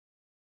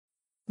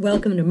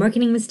Welcome to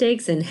Marketing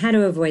Mistakes and How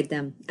to Avoid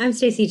Them. I'm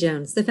Stacey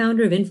Jones, the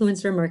founder of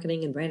influencer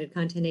marketing and branded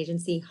content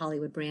agency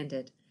Hollywood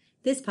Branded.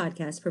 This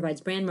podcast provides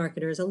brand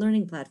marketers a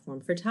learning platform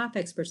for top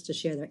experts to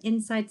share their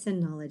insights and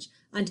knowledge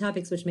on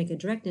topics which make a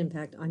direct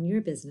impact on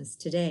your business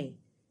today.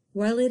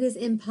 While it is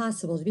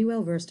impossible to be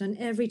well-versed on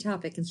every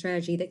topic and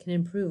strategy that can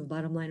improve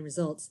bottom-line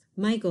results,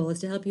 my goal is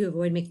to help you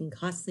avoid making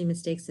costly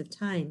mistakes of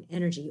time,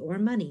 energy, or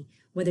money,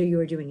 whether you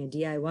are doing a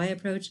DIY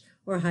approach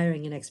or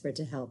hiring an expert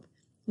to help.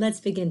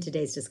 Let's begin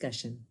today's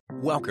discussion.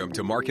 Welcome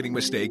to Marketing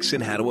Mistakes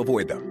and How to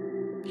Avoid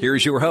Them.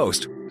 Here's your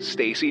host,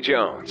 Stacey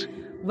Jones.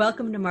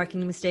 Welcome to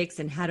Marketing Mistakes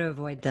and How to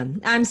Avoid Them.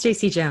 I'm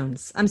Stacey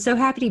Jones. I'm so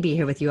happy to be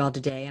here with you all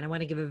today, and I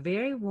want to give a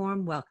very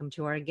warm welcome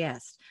to our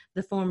guest,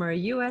 the former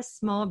U.S.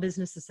 Small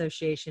Business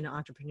Association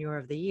Entrepreneur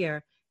of the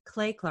Year,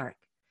 Clay Clark.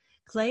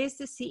 Clay is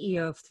the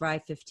CEO of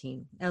Thrive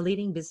 15, a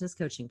leading business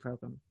coaching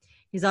program.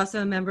 He's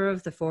also a member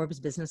of the Forbes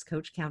Business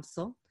Coach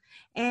Council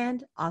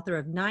and author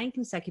of 9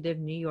 consecutive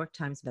New York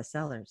Times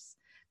bestsellers.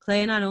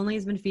 Clay not only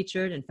has been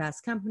featured in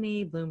Fast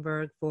Company,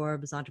 Bloomberg,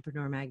 Forbes,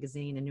 Entrepreneur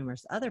Magazine, and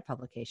numerous other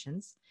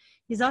publications,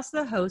 he's also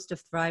the host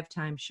of Thrive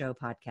Time Show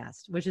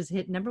podcast, which has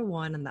hit number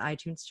 1 on the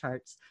iTunes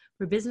charts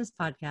for business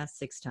podcasts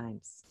 6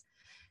 times.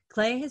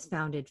 Clay has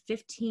founded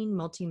 15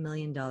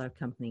 multi-million-dollar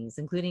companies,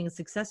 including a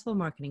successful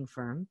marketing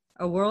firm,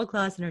 a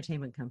world-class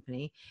entertainment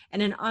company,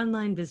 and an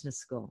online business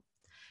school.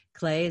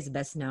 Clay is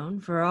best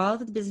known for all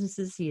of the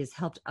businesses he has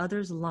helped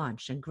others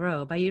launch and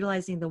grow by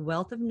utilizing the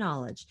wealth of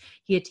knowledge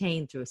he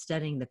attained through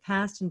studying the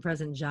past and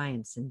present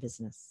giants in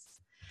business.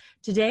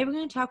 Today, we're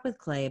going to talk with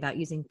Clay about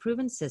using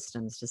proven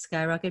systems to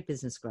skyrocket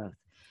business growth.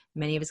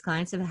 Many of his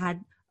clients have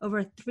had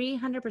over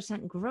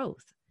 300%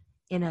 growth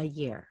in a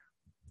year.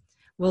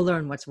 We'll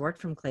learn what's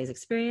worked from Clay's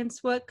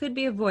experience, what could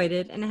be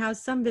avoided, and how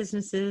some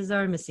businesses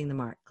are missing the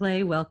mark.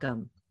 Clay,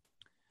 welcome.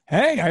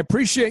 Hey, I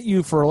appreciate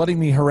you for letting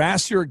me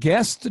harass your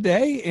guests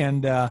today,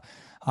 and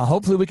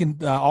hopefully we can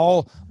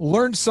all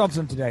learn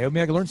something today.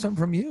 Maybe I can learn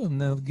something from you, and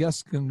the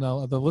guests can,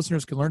 the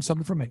listeners can learn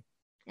something from me.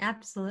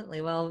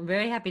 Absolutely. Well,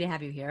 very happy to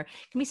have you here.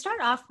 Can we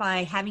start off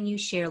by having you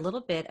share a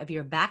little bit of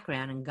your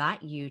background and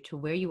got you to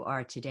where you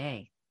are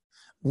today?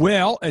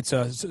 Well, it's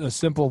a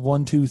simple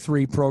 1, 2,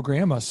 3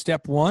 program.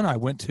 Step 1, I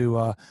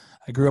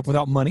grew up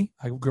without money.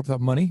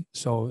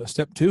 So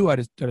step 2, I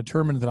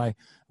determined that I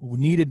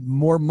needed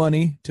more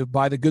money to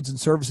buy the goods and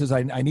services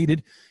I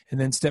needed. And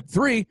then step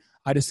 3,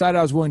 I decided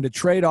I was willing to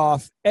trade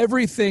off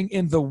everything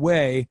in the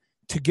way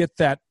to get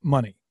that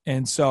money.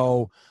 And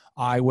so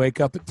I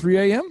wake up at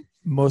 3 a.m.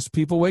 Most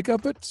people wake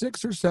up at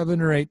 6 or 7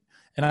 or 8.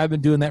 And I've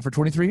been doing that for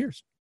 23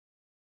 years.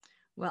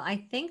 Well,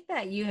 I think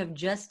that you have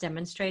just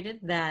demonstrated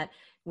that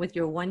with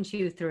your 1,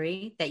 2,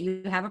 3, that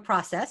you have a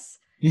process.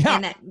 Yeah.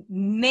 And that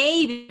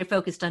maybe you're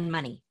focused on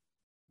money.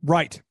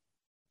 Right.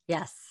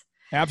 Yes.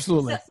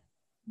 Absolutely.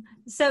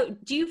 So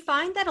do you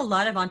find that a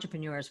lot of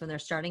entrepreneurs, when they're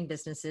starting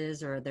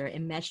businesses or they're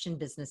enmeshed in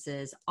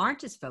businesses,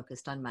 aren't as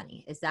focused on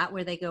money? Is that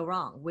where they go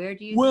wrong? Where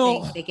do you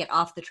think they get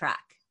off the track?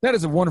 That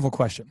is a wonderful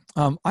question.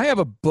 I have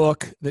a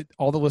book that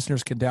all the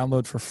listeners can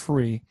download for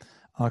free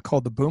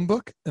called The Boom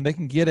Book, and they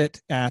can get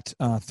it at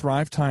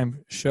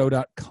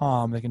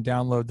thrivetimeshow.com. They can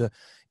download the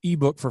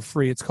ebook for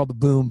free. It's called The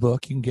Boom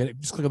Book. You can get it.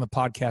 Just click on the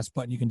podcast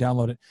button. You can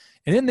download it.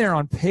 And in there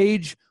on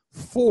page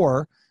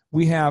 4,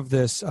 we have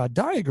this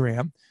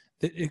diagram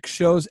that it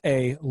shows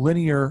a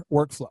linear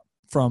workflow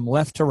from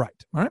left to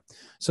right. All right.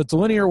 So it's a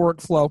linear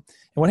workflow. And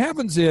what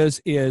happens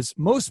is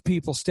most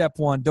people, step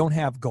 1, don't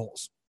have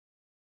goals,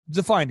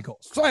 defined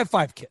goals. So I have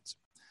 5 kids.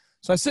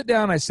 So I sit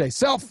down and I say,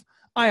 self,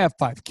 I have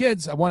 5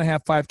 kids. I want to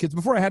have 5 kids.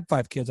 Before I had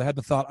 5 kids, I had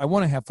the thought, I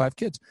want to have 5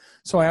 kids.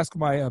 So I asked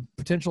my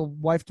potential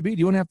wife-to-be, do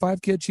you want to have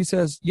 5 kids? She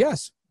says,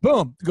 yes.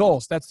 Boom,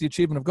 goals. That's the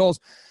achievement of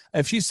goals.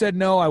 If she said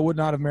no, I would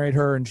not have married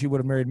her, and she would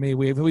have married me.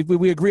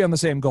 We agree on the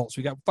same goals.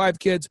 We got 5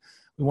 kids.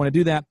 We want to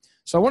do that.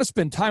 So I want to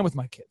spend time with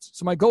my kids.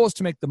 So my goal is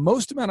to make the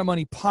most amount of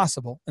money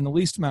possible in the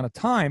least amount of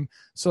time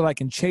so that I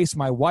can chase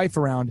my wife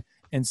around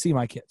and see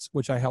my kids,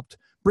 which I helped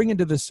bring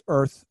into this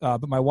earth,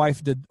 but my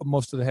wife did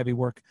most of the heavy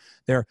work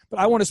there. But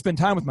I want to spend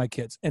time with my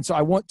kids. And so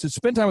I want to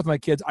spend time with my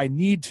kids. I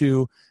need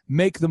to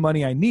make the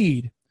money I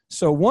need.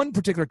 So one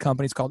particular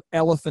company is called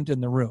Elephant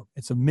in the Room.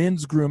 It's a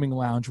men's grooming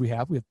lounge we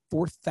have. We have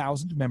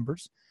 4,000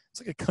 members. It's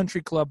like a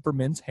country club for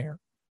men's hair.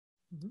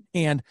 Mm-hmm.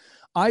 And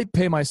I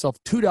pay myself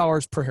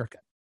 $2 per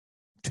haircut.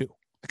 2.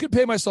 I could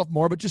pay myself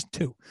more, but just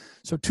 2.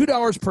 So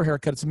 $2 per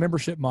haircut. It's a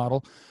membership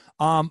model.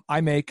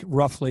 I make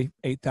roughly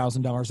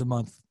 $8,000 a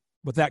month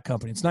with that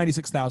company. It's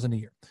 $96,000 a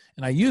year.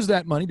 And I use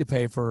that money to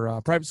pay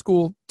for private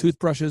school,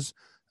 toothbrushes,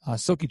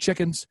 silky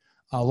chickens,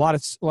 a lot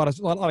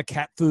of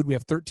cat food. We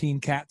have 13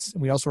 cats,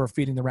 and we also are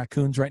feeding the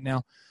raccoons right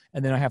now.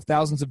 And then I have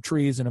thousands of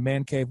trees and a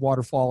man cave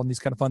waterfall and these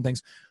kind of fun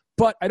things.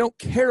 But I don't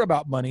care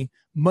about money.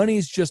 Money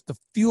is just the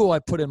fuel I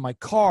put in my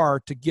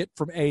car to get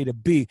from A to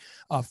B.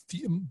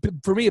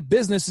 For me, a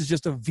business is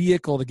just a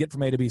vehicle to get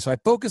from A to B. So I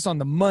focus on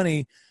the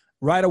money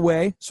right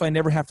away, so I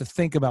never have to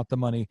think about the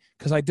money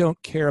because I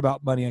don't care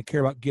about money. I care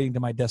about getting to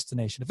my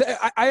destination.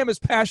 I am as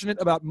passionate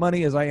about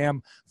money as I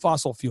am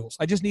fossil fuels.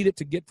 I just need it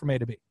to get from A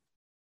to B.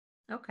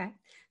 Okay.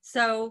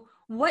 So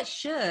what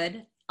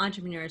should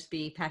entrepreneurs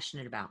be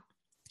passionate about?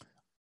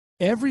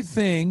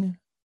 Everything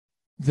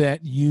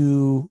that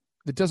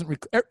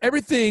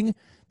everything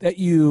that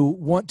you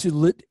want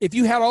to, if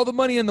you had all the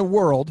money in the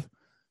world,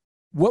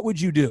 what would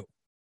you do?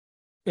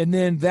 And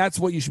then that's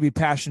what you should be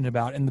passionate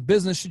about. And the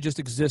business should just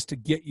exist to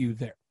get you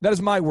there. That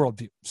is my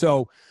worldview.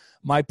 So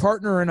my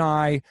partner and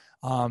I,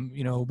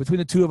 between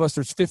the two of us,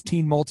 there's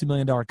 15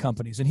 multi-million-dollar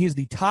companies, and he's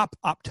the top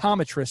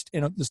optometrist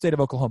in the state of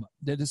Oklahoma.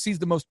 That sees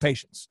the most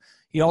patients.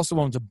 He also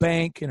owns a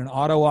bank and an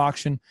auto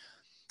auction,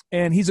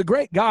 and he's a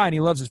great guy, and he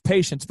loves his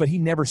patients, but he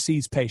never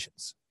sees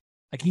patients.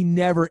 Like he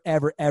never,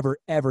 ever, ever,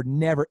 ever,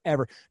 never,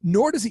 ever,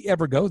 nor does he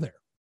ever go there.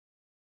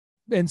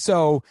 And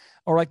so,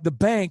 or like the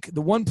bank,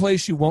 the one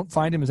place you won't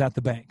find him is at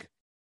the bank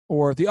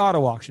or the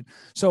auto auction.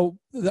 So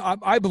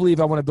I believe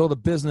I want to build a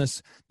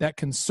business that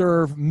can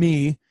serve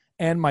me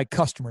and my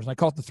customers. I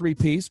call it the 3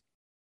 Ps.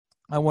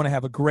 I want to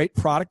have a great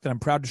product that I'm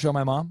proud to show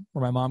my mom,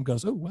 where my mom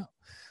goes, oh, wow.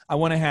 I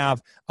want to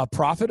have a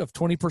profit of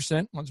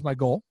 20%. That's my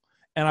goal.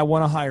 And I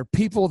want to hire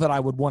people that I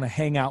would want to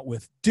hang out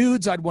with.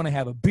 Dudes I'd want to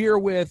have a beer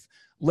with.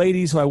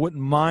 Ladies who I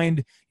wouldn't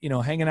mind,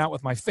 hanging out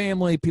with my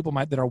family. People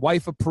that are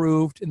wife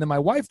approved. And then my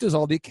wife does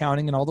all the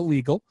accounting and all the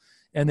legal.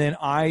 And then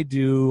I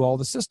do all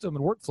the system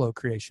and workflow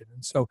creation.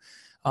 And so,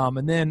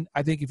 and then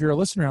I think if you're a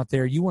listener out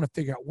there, you want to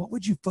figure out what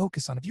would you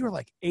focus on? If you were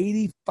like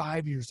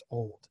 85 years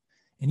old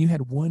and you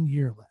had 1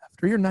 year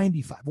left, or you're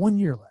 95, 1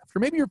 year left, or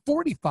maybe you're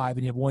 45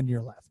 and you have 1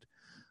 year left.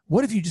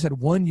 What if you just had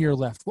 1 year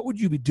left? What would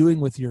you be doing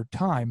with your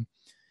time?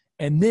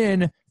 And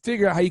then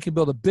figure out how you can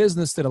build a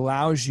business that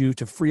allows you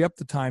to free up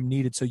the time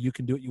needed so you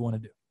can do what you want to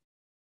do.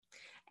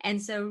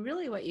 And so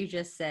really what you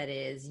just said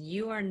is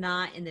you are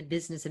not in the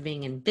business of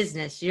being in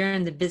business. You're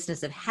in the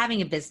business of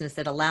having a business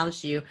that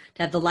allows you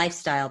to have the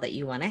lifestyle that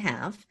you want to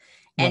have.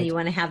 And Right. You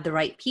want to have the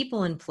right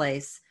people in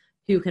place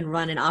who can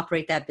run and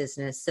operate that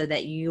business so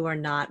that you are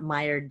not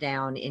mired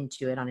down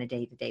into it on a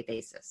day-to-day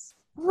basis.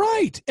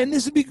 Right. And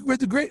this would be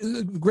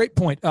a great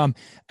point.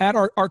 At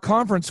our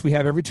conference we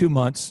have every 2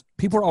 months,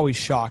 people are always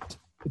shocked,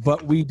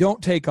 but we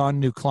don't take on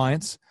new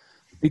clients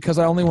because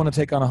I only want to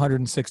take on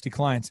 160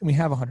 clients, and we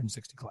have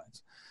 160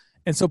 clients.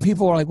 And so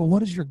people are like, well,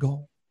 what is your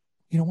goal?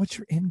 What's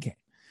your end game?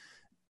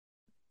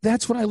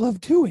 That's what I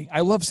love doing.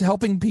 I love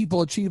helping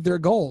people achieve their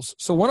goals.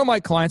 So one of my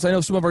clients, I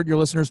know some of your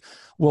listeners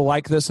will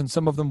like this and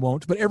some of them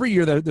won't, but every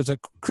year there's a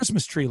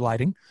Christmas tree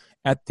lighting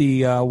at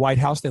the White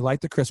House. They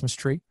light the Christmas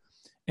tree.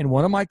 And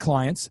one of my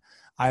clients,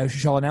 I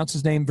shall announce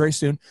his name very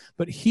soon,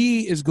 but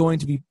he is going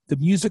to be the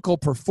musical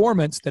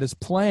performance that is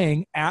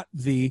playing at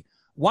the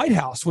White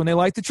House when they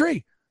light the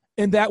tree.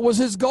 And that was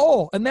his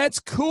goal. And that's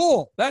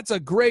cool. That's a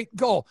great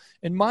goal.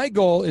 And my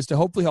goal is to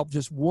hopefully help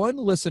just one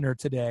listener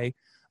today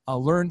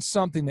learn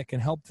something that can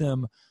help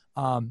them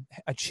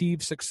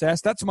achieve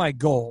success. That's my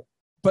goal.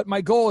 But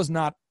my goal is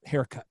not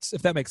haircuts,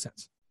 if that makes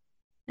sense.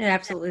 It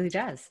absolutely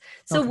does.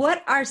 So Okay.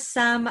 What are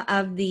some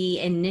of the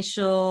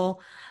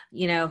initial,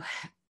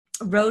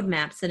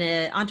 roadmaps that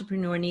an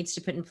entrepreneur needs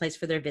to put in place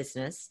for their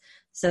business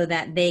so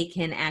that they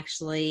can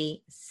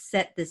actually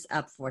set this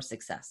up for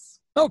success?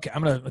 Okay,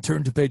 I'm going to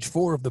turn to page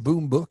 4 of the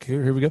Boom book.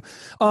 Here we go.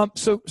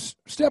 So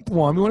step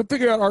 1, we want to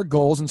figure out our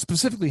goals, and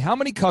specifically, how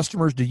many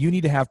customers do you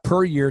need to have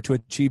per year to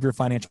achieve your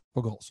financial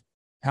goals?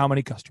 How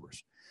many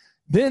customers?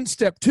 Then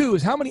step 2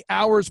 is how many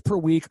hours per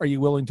week are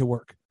you willing to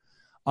work?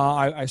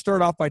 I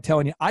started off by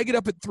telling you, I get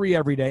up at 3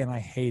 every day, and I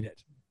hate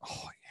it. Oh,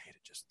 I hate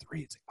it, just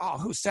 3. It's like,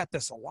 who set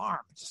this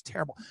alarm? It's just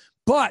terrible.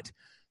 But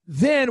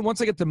then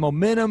once I get the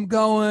momentum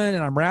going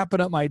and I'm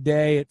wrapping up my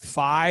day at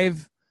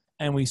 5,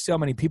 and we see how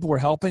many people we're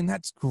helping,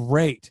 that's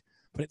great.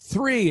 But at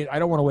 3, I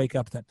don't want to wake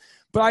up then.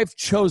 But I've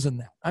chosen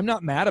that. I'm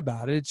not mad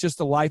about it. It's just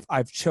the life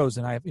I've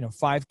chosen. I have,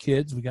 5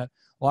 kids. We got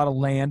a lot of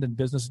land and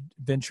business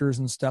ventures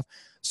and stuff.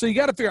 So you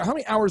got to figure out how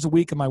many hours a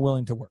week am I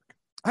willing to work?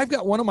 I've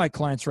got one of my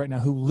clients right now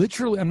who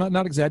literally, I'm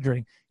not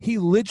exaggerating, he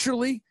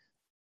literally,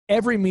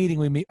 every meeting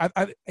we meet,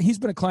 he's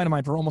been a client of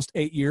mine for almost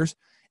 8 years.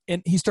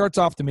 And he starts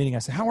off the meeting. I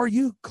say, how are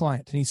you,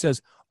 client? And he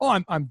says,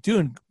 I'm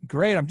doing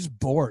great. I'm just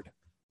bored.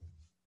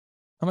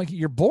 I'm like,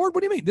 you're bored?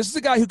 What do you mean? This is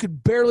a guy who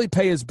could barely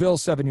pay his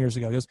bills 7 years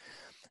ago. He goes,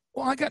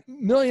 well, I got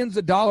millions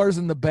of dollars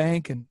in the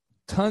bank and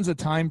tons of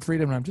time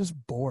freedom, and I'm just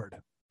bored.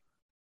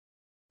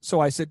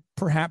 So I said,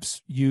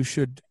 perhaps you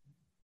should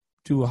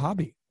do a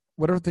hobby,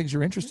 whatever things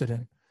you're interested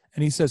in.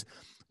 And he says,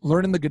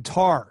 learning the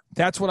guitar.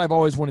 That's what I've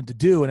always wanted to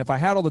do. And if I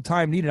had all the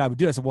time needed, I would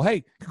do it. I said, well,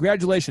 hey,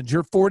 congratulations.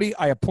 You're 40.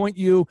 I appoint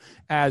you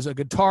as a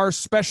guitar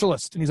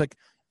specialist. And he's like,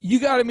 you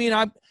got to mean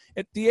I'm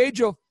at the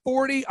age of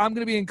 40, I'm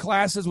going to be in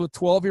classes with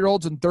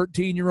 12-year-olds and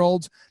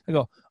 13-year-olds. I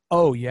go,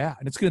 oh, yeah.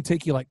 And it's going to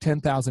take you like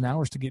 10,000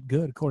 hours to get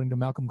good, according to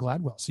Malcolm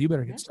Gladwell. So you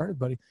better get started,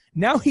 buddy.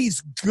 Now he's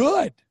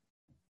good.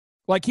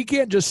 Like, he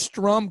can't just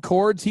strum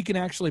chords. He can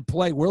actually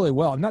play really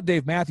well. I'm not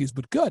Dave Matthews,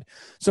 but good.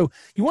 So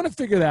you want to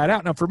figure that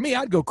out. Now, for me,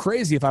 I'd go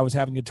crazy if I was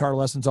having guitar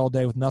lessons all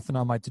day with nothing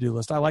on my to-do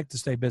list. I like to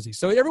stay busy.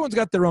 So everyone's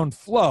got their own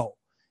flow.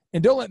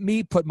 And don't let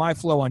me put my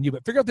flow on you,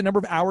 but figure out the number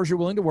of hours you're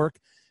willing to work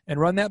and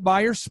run that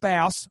by your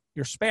spouse,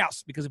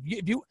 because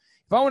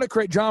if I want to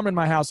create drama in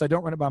my house, I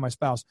don't run it by my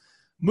spouse.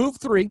 Move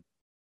 3,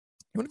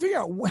 You want to figure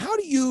out how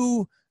do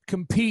you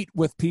compete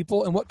with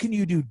people and what can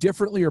you do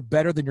differently or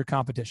better than your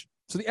competition.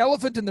 So the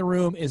elephant in the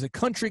room is a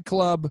country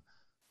club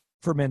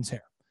for men's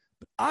hair.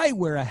 But I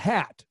wear a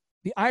hat.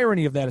 The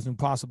irony of that is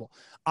impossible.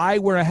 I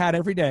wear a hat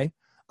every day.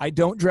 I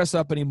don't dress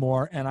up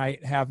anymore, and I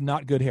have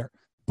not good hair.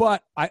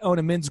 But I own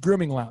a men's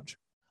grooming lounge.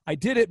 I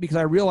did it because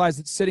I realized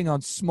that sitting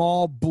on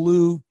small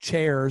blue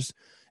chairs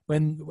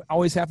when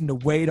always having to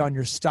wait on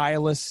your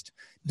stylist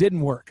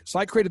didn't work. So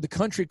I created the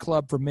country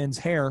club for men's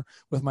hair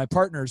with my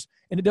partners,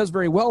 and it does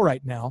very well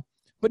right now,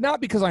 but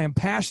not because I am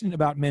passionate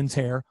about men's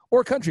hair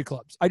or country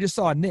clubs. I just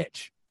saw a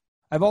niche.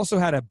 I've also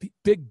had a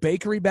big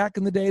bakery back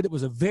in the day that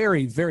was a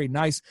very, very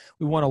nice.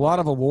 We won a lot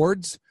of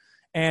awards,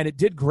 and it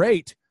did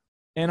great.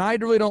 And I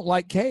really don't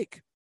like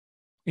cake.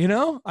 You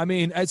know, I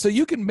mean, so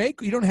you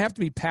don't have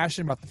to be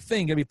passionate about the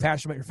thing. You got to be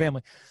passionate about your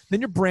family.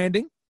 Then you're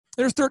branding.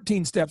 There's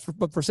 13 steps,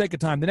 but for sake of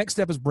time, the next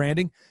step is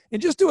branding.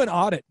 And just do an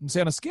audit and say,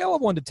 on a scale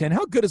of 1 to 10,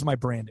 how good is my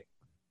branding?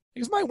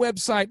 Does my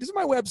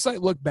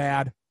website look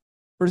bad,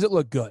 or does it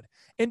look good?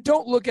 And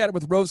don't look at it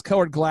with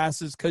rose-colored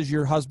glasses because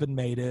your husband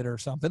made it or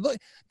something.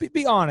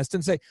 Be honest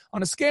and say,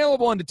 on a scale of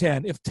 1 to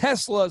 10, if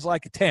Tesla is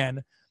like a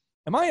 10,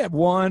 am I at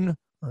 1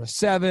 or a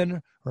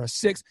 7 or a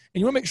 6? And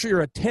you want to make sure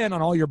you're a 10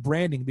 on all your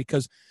branding,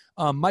 because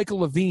Michael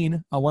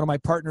Levine, one of my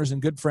partners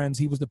and good friends,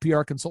 he was the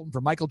PR consultant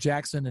for Michael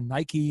Jackson and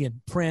Nike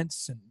and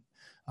Prince and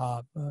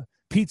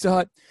Pizza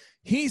Hut.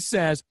 He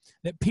says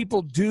that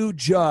people do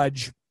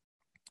judge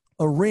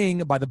a ring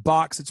by the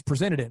box it's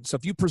presented in. So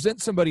if you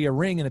present somebody a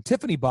ring in a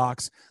Tiffany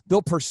box,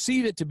 they'll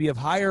perceive it to be of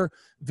higher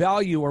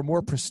value or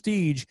more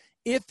prestige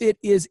if it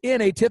is in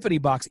a Tiffany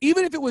box,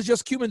 even if it was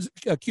just cubic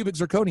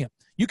zirconia.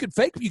 You could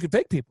fake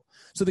people.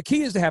 So the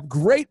key is to have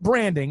great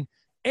branding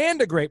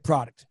and a great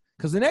product.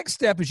 Because the next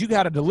step is you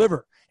got to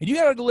deliver. And you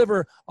got to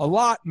deliver a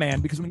lot,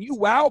 man, because when you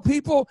wow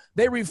people,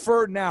 they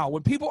refer now.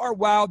 When people are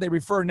wowed, they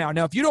refer now.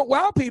 Now, if you don't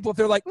wow people, if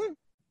they're like,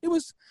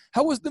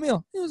 how was the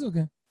meal? It was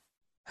okay.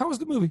 How was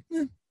the movie?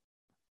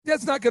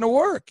 That's not going to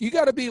work. You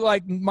got to be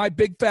like My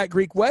Big Fat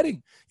Greek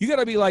Wedding. You got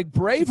to be like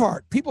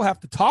Braveheart. People have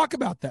to talk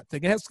about that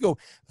thing. It has to go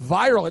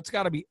viral. It's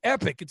got to be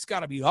epic. It's got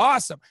to be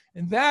awesome.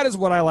 And that is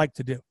what I like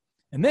to do.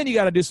 And then you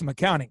got to do some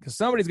accounting, because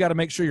somebody's got to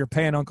make sure you're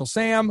paying Uncle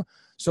Sam,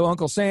 so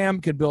Uncle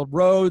Sam can build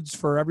roads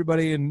for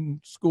everybody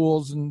in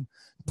schools and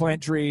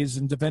plant trees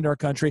and defend our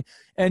country.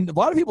 And a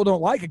lot of people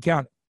don't like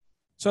accounting.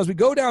 So as we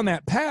go down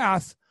that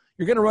path,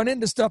 you're going to run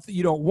into stuff that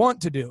you don't want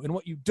to do. And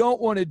what you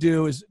don't want to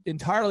do is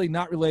entirely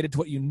not related to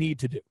what you need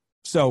to do.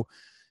 So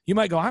you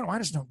might go, I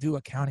just don't do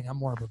accounting. I'm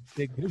more of a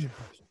big vision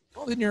person.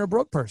 Well, then you're a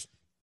broke person,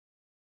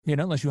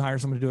 unless you hire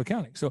someone to do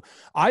accounting. So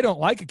I don't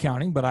like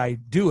accounting, but I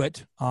do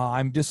it.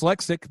 I'm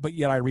dyslexic, but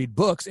yet I read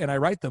books and I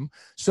write them.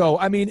 So,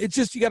 I mean, it's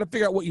just, you got to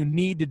figure out what you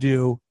need to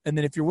do. And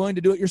then if you're willing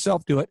to do it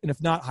yourself, do it. And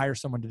if not, hire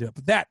someone to do it.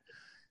 But that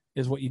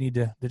is what you need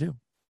to do.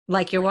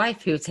 Like your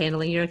wife, who's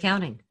handling your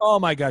accounting. Oh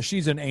my gosh,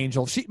 she's an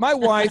angel. My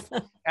wife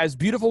has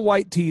beautiful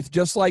white teeth,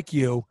 just like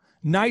you,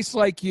 nice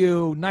like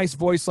you, nice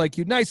voice like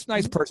you, nice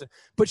person.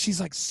 But she's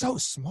like so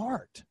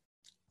smart.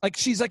 Like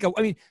she's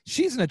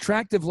she's an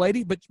attractive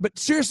lady, but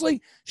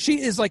seriously,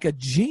 she is like a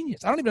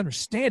genius. I don't even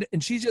understand it.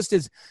 And she just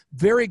is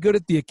very good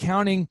at the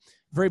accounting,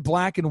 very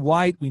black and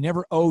white. We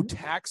never owe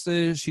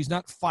taxes. She's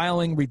not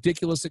filing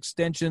ridiculous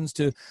extensions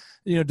to,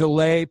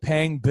 delay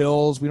paying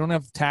bills. We don't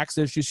have tax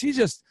issues. She's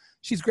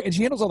great. And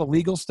she handles all the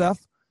legal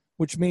stuff,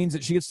 which means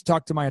that she gets to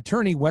talk to my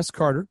attorney, Wes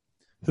Carter,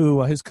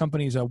 who his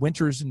company is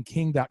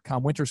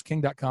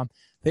wintersking.com.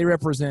 They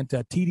represent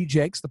T.D.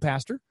 Jakes, the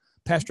Pastor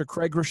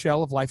Craig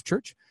Rochelle of Life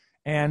Church.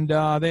 And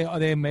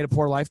they made a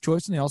poor life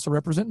choice, and they also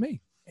represent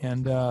me.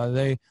 And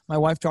my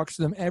wife talks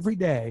to them every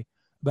day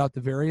about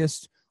the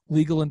various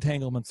legal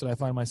entanglements that I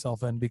find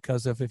myself in,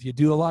 because if you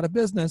do a lot of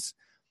business,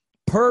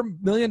 per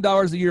 $1 million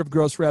a year of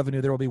gross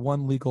revenue, there will be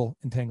one legal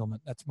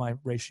entanglement. That's my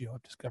ratio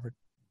I've discovered.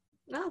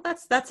 Well,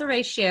 that's a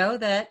ratio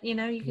that, you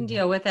can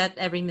deal with at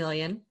every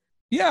million.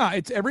 Yeah,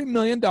 it's every $1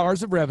 million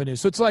of revenue.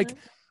 So it's like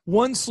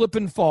one slip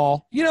and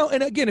fall,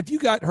 and again, if you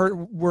got hurt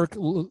work,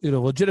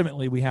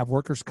 legitimately, we have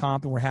workers'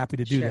 comp and we're happy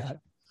to do that.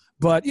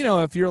 But,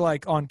 if you're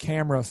like on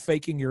camera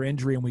faking your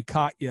injury and we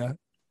caught you,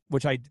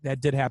 which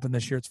that did happen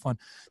this year, it's fun.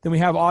 Then we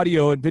have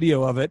audio and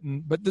video of it.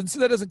 So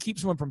that doesn't keep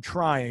someone from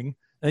trying.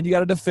 Then you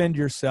got to defend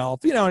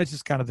yourself, and it's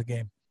just kind of the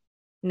game.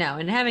 No,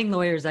 and having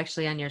lawyers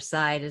actually on your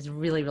side is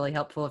really, really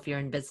helpful if you're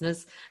in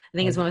business. I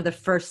think it's one of the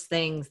first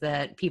things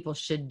that people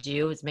should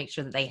do is make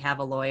sure that they have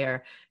a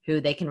lawyer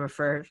who they can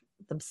refer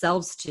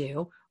themselves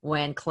to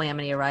when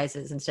calamity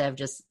arises, instead of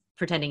just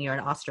pretending you're an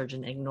ostrich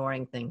and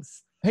ignoring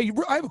things. Hey,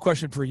 I have a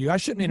question for you. I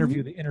shouldn't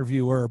interview the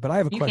interviewer, but I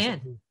have a question. You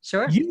can.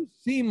 Sure. You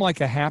seem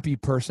like a happy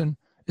person.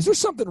 Is there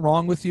something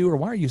wrong with you, or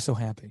why are you so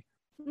happy?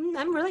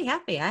 I'm really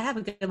happy. I have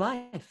a good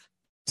life.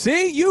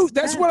 See,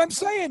 that's what I'm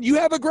saying. You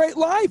have a great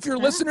life. Your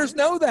listeners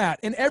know that.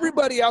 And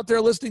everybody out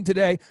there listening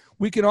today,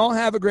 we can all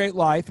have a great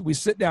life. We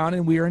sit down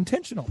and we are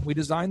intentional. We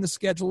design the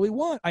schedule we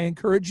want. I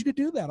encourage you to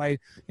do that. I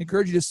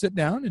encourage you to sit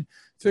down and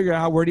figure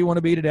out where do you want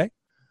to be today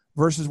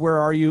versus where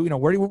are you,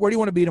 where do you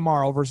want to be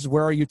tomorrow versus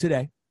where are you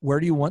today? Where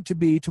do you want to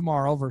be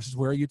tomorrow versus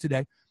where are you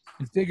today?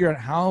 and figure out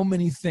how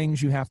many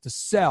things you have to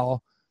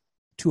sell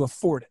to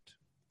afford it.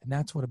 And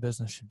that's what a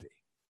business should be.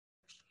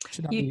 It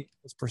should not be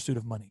this pursuit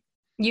of money.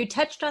 You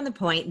touched on the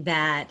point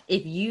that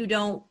if you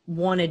don't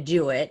want to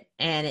do it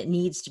and it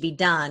needs to be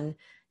done,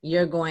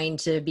 you're going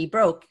to be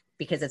broke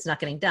because it's not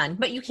getting done,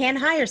 but you can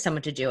hire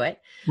someone to do it.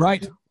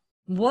 Right.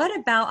 What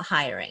about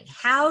hiring?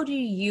 How do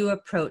you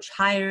approach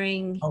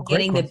hiring,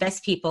 getting the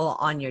best people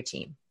on your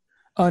team?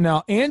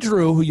 Now,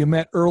 Andrew, who you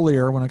met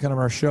earlier when I kind of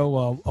our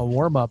show a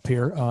warm up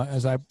here,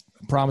 as I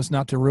promised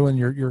not to ruin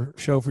your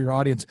show for your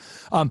audience.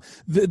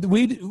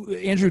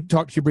 Andrew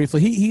talked to you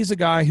briefly. He's a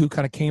guy who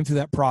kind of came through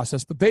that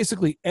process. But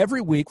basically,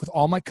 every week with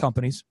all my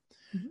companies,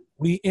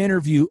 we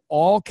interview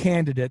all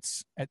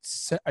candidates at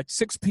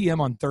 6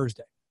 p.m. on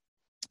Thursday.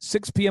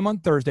 6 p.m. on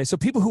Thursday. So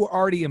people who are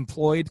already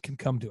employed can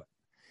come to it.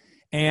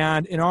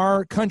 And in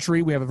our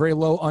country, we have a very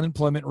low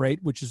unemployment rate,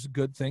 which is a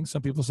good thing.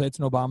 Some people say it's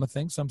an Obama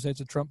thing. Some say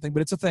it's a Trump thing,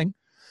 but it's a thing.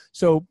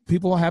 So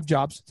people have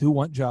jobs who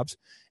want jobs.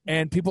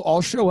 And people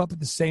all show up at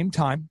the same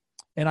time.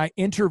 And I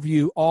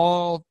interview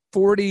all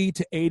 40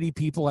 to 80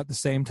 people at the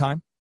same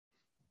time,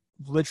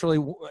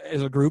 literally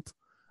as a group.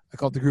 I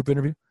call it the group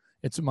interview.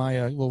 It's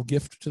my little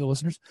gift to the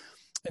listeners.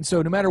 And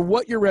so no matter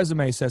what your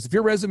resume says, if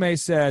your resume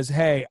says,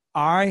 hey,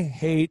 I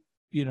hate,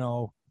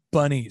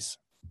 bunnies,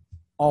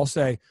 I'll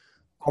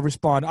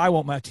respond, I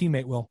won't, my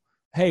teammate will.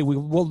 Hey,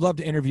 we'll love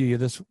to interview you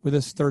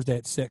this Thursday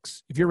at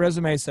 6. If your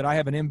resume said, I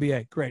have an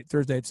MBA, great,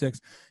 Thursday at 6.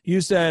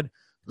 You said,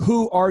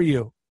 who are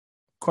you? ?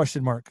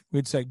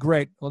 We'd say,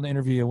 great, we'll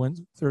interview you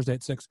Thursday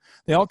at 6.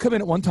 They all come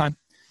in at one time.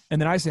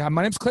 And then I say, hi,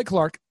 my name's Clay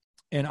Clark,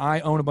 and I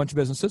own a bunch of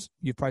businesses.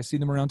 You've probably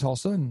seen them around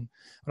Tulsa. And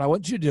what I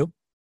want you to do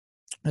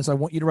is I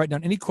want you to write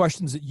down any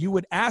questions that you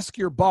would ask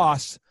your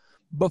boss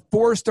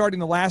before starting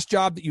the last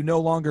job that you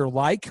no longer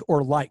like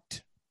or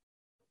liked.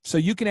 So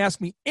you can ask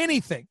me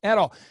anything at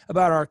all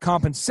about our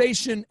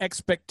compensation,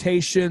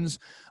 expectations,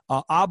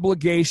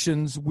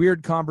 obligations,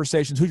 weird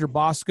conversations, who's your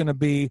boss going to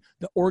be,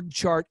 the org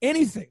chart,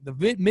 anything,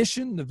 the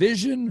mission, the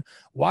vision,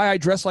 why I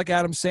dress like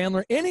Adam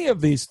Sandler, any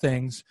of these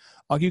things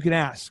you can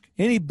ask.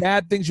 Any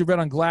bad things you've read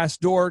on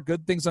Glassdoor,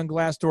 good things on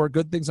Glassdoor,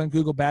 good things on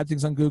Google, bad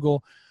things on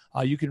Google,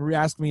 you can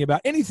ask me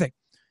about anything,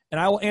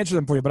 and I will answer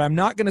them for you. But I'm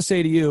not going to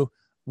say to you,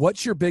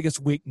 what's your biggest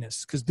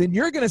weakness? Because then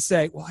you're going to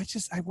say, well,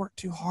 I work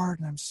too hard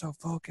and I'm so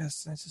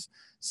focused.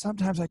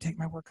 Sometimes I take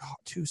my work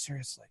too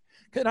seriously.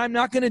 And I'm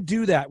not going to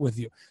do that with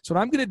you. So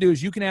what I'm going to do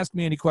is you can ask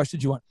me any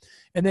questions you want.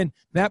 And then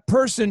that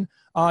person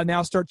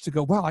now starts to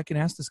go, well, I can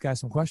ask this guy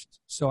some questions.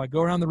 So I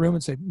go around the room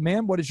and say,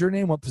 ma'am, what is your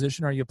name? What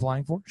position are you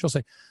applying for? She'll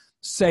say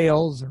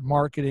sales or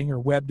marketing or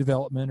web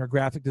development or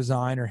graphic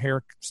design or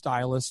hair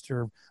stylist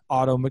or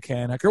auto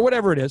mechanic or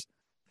whatever it is.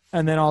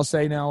 And then I'll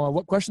say, now,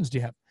 what questions do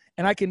you have?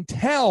 And I can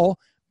tell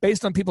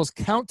based on people's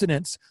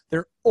countenance,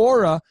 their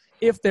aura,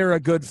 if they're a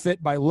good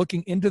fit by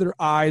looking into their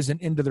eyes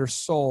and into their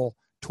soul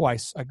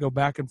twice. I go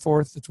back and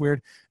forth. It's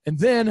weird. And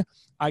then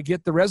I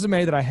get the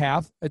resume that I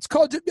have. It's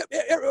called,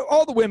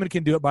 all the women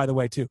can do it, by the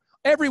way, too.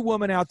 Every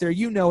woman out there,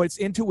 it's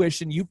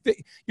intuition.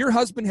 Your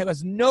husband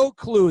has no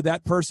clue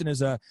that person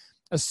is a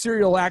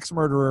serial axe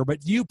murderer,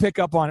 but you pick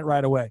up on it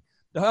right away.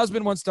 The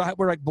husband wants to,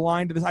 we're like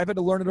blind to this. I've had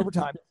to learn it over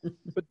time.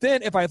 But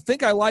then if I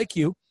think I like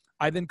you,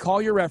 I then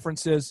call your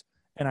references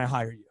and I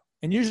hire you.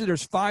 And usually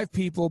there's 5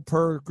 people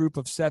per group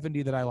of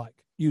 70 that I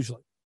like,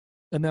 usually.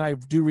 And then I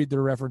do read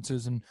their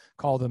references and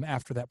call them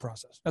after that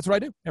process. That's what I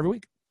do every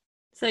week.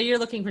 So you're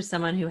looking for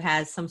someone who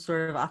has some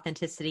sort of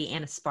authenticity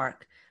and a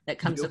spark that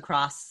comes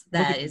across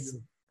that is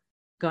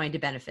going to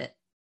benefit.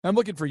 I'm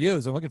looking for you.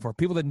 I'm looking for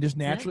people that just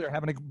naturally are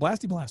having a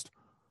blasty blast.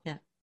 Yeah.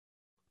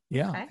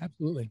 Yeah, okay.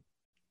 Absolutely.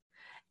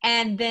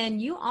 And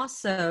then you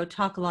also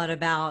talk a lot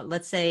about,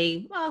 let's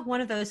say, one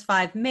of those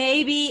 5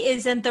 maybe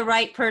isn't the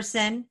right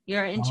person.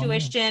 Your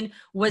intuition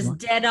was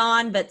dead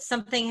on, but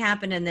something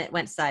happened and it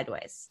went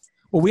sideways.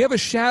 Well, we have a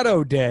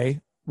shadow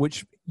day,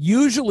 which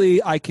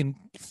usually I can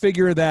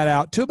figure that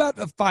out to about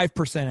a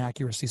 5%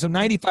 accuracy. So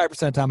 95% of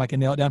the time I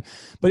can nail it down.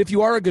 But if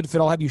you are a good fit,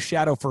 I'll have you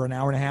shadow for an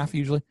hour and a half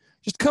usually.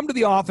 Just come to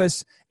the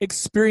office,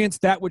 experience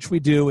that which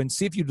we do, and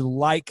see if you'd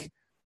like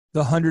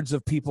the hundreds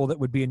of people that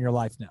would be in your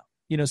life now.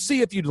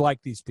 See if you'd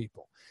like these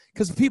people,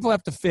 because people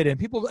have to fit in.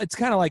 People, it's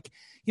kind of like,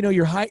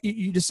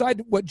 you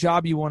decide what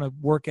job you want to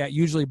work at,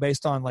 usually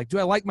based on do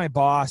I like my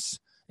boss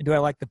and do I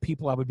like the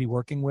people I would be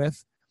working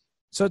with?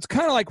 So it's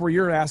kind of like where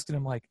you're asking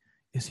him,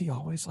 is he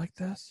always like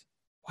this?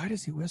 Why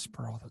does he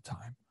whisper all the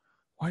time?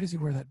 Why does he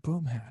wear that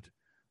boom hat?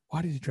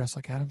 Why does he dress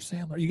like Adam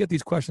Sandler? You get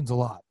these questions a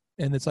lot.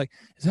 And it's like,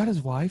 is that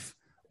his wife?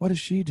 What does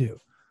she do?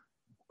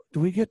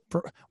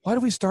 Why do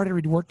we start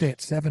every workday at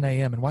 7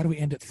 a.m. and why do we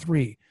end at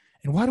 3?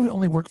 And why do we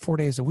only work 4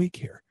 days a week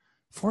here?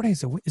 4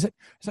 days a week? Is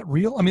that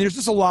real? I mean, there's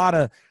just a lot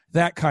of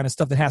that kind of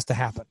stuff that has to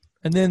happen.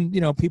 And then,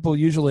 people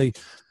usually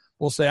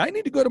will say, I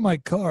need to go to my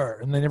car,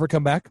 and they never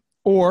come back.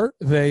 Or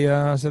they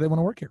say they want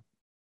to work here.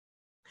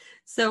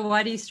 So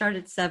why do you start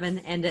at 7,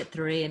 end at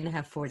 3, and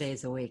have 4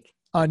 days a week?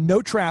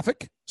 No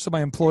traffic, so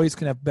my employees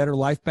can have better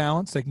life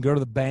balance. They can go to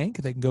the bank.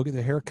 They can go get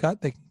their hair cut.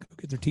 They can go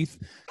get their teeth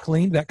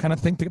cleaned, that kind of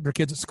thing, pick up their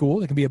kids at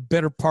school. They can be a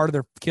better part of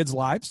their kids'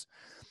 lives.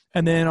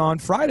 And then on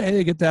Friday,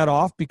 they get that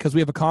off because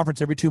we have a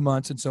conference every 2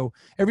 months. And so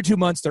every 2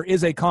 months, there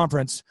is a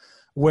conference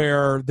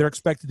where they're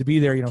expected to be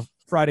there,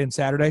 Friday and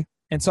Saturday.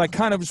 And so I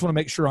kind of just want to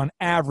make sure on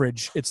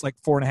average, it's like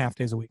 4.5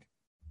 days a week.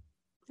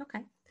 Okay.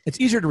 It's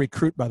easier to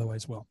recruit, by the way,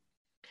 as well.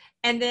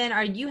 And then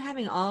are you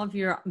having all of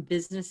your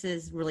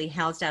businesses really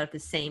housed out at the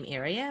same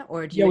area,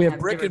 or do you we have have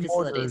brick and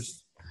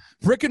facilities?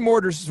 Brick and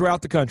mortars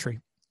throughout the country,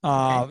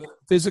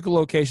 physical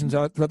locations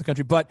throughout the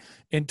country. But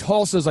in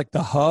Tulsa is like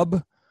the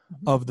hub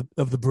of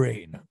the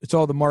brain. It's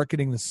all the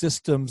marketing, the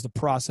systems, the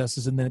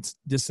processes, and then it's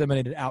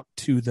disseminated out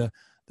to the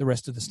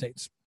rest of the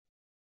states.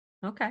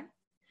 Okay.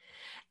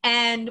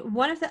 And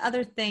one of the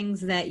other things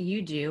that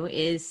you do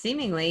is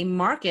seemingly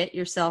market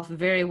yourself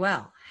very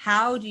well.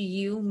 How do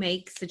you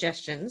make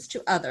suggestions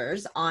to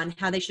others on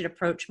how they should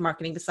approach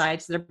marketing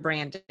besides their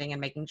branding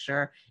and making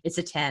sure it's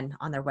a 10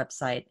 on their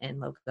website and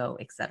logo,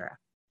 et cetera?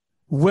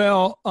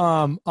 Well,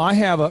 I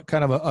have a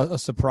kind of a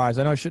surprise.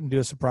 I know I shouldn't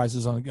do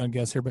surprises on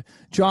guests here, but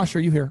Josh,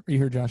 are you here? Are you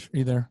here, Josh? Are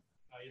you there?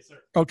 Yes, sir.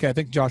 Okay, I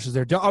think Josh is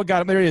there. Oh,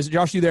 got him. There he is.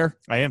 Josh, you there?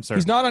 I am, sir.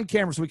 He's not on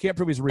camera, so we can't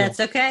prove he's real. That's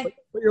okay.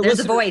 But your There's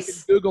a listeners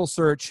voice. can Google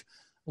search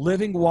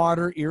Living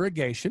Water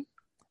Irrigation.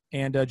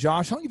 And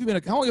Josh, how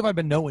long have I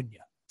been knowing you?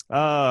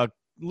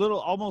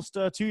 Almost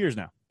 2 years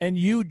now. And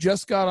you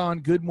just got on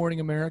Good Morning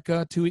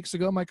America 2 weeks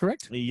ago, am I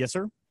correct? Yes,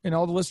 sir. And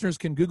all the listeners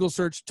can Google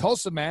search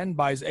Tulsa man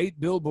buys 8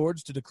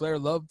 billboards to declare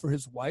love for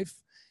his wife.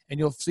 And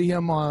you'll see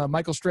him,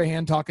 Michael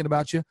Strahan, talking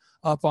about you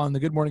up on the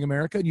Good Morning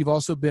America. And you've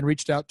also been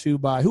reached out to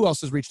by, who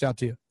else has reached out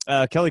to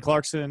you? Kelly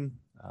Clarkson,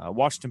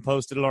 Washington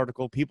Post did an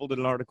article, People did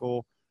an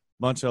article,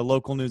 bunch of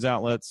local news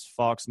outlets,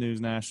 Fox News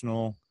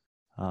National,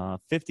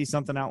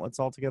 50-something outlets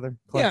altogether.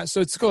 Yeah,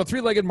 so it's called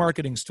three-legged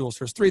marketing stools.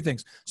 There's 3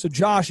 things. So,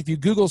 Josh, if you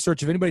Google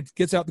search, if anybody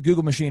gets out the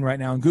Google machine right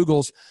now and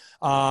Googles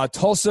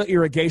Tulsa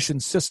irrigation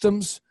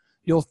systems,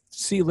 you'll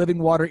see Living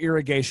Water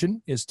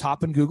Irrigation is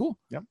top in Google.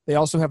 Yep. They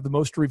also have the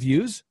most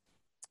reviews,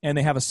 and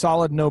they have a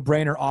solid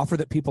no-brainer offer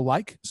that people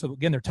like. So,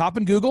 again, they're top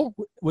in Google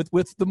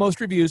with the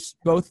most reviews.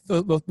 Both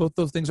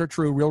those things are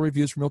true, real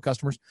reviews from real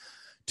customers.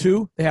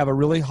 2, they have a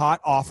really hot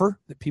offer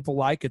that people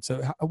like. It's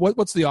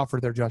what's the offer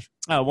there, Josh?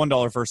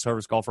 $1 first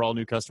service call for all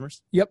new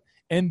customers. Yep.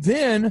 And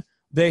then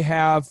they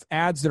have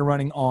ads that are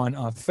running on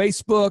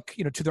Facebook,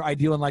 to their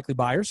ideal and likely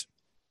buyers.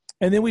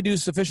 And then we do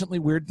sufficiently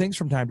weird things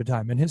from time to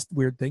time. And his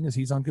weird thing is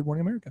he's on Good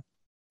Morning America.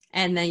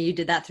 And then you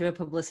did that through a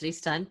publicity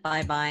stunt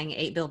by buying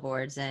 8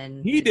 billboards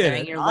and he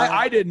did it.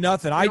 I did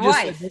nothing. I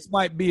just said this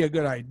might be a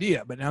good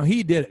idea, but now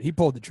he did it. He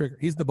pulled the trigger.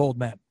 He's the bold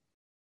man.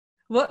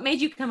 What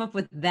made you come up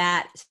with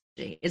that?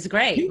 It's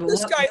great.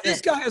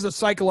 This guy has a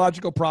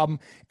psychological problem.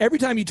 Every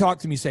time you talk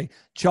to me, say,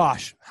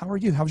 Josh, how are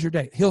you? How's your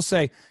day? He'll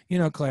say,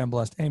 Clay, I'm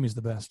blessed. Amy's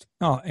the best.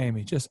 Oh,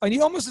 Amy, and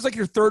you almost, it's like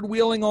you're third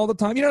wheeling all the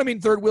time. You know what I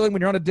mean? Third wheeling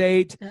when you're on a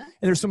date and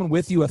there's someone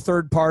with you, a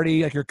third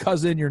party, like your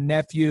cousin, your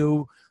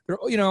nephew,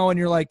 and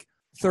you're like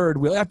third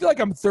wheel. I feel like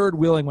I'm third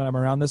wheeling when I'm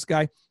around this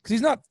guy because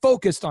he's not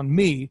focused on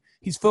me.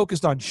 He's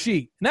focused on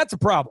she, and that's a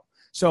problem.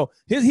 So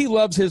he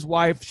loves his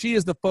wife. She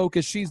is the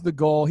focus. She's the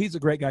goal. He's a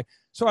great guy.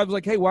 So I was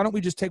like, hey, why don't we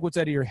just take what's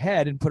out of your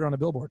head and put it on a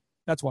billboard?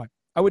 That's why.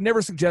 I would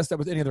never suggest that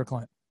with any other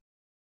client.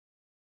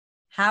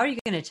 How are you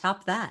going to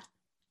top that?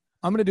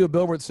 I'm going to do a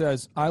billboard that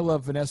says, I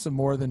love Vanessa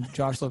more than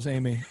Josh loves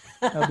Amy.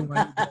 That'll be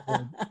my new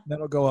billboard.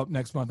 That'll go up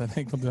next month, I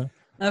think.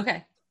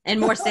 Okay.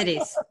 In more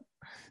cities.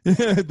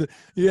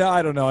 Yeah,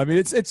 I don't know. I mean,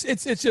 it's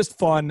just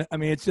fun. I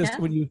mean, it's just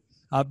when you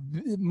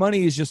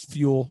money is just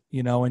fuel,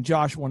 and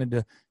Josh wanted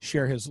to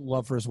share his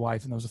love for his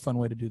wife, and that was a fun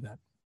way to do that.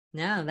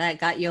 No, that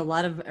got you a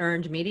lot of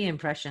earned media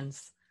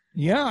impressions.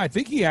 Yeah, I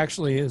think he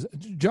actually is.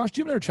 Josh, do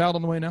you have another child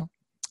on the way now?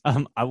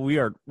 We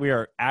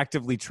are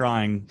actively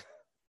trying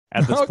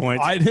at this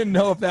point. I didn't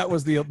know if that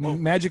was the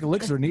magic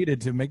elixir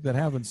needed to make that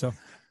happen. So,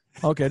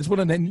 okay, I just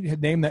want to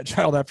name that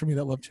child after me,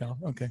 that love child.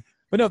 Okay.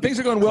 But no, things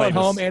are going well at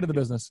home and in the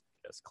business.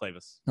 Yes,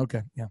 Clavis.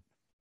 Okay, yeah.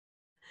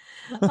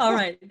 All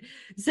right.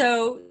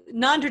 So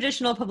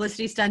non-traditional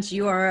publicity stunts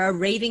you are a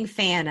raving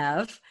fan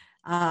of,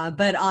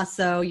 but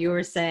also you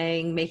were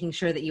saying making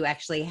sure that you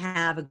actually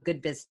have a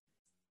good business,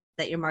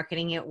 that you're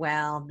marketing it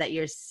well, that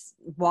you're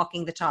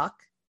walking the talk.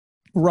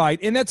 Right.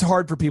 And that's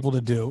hard for people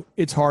to do.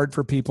 It's hard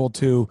for people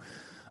to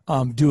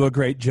do a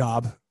great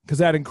job because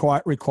that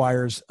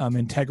requires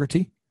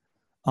integrity,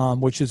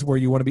 which is where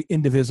you want to be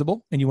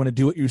indivisible and you want to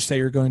do what you say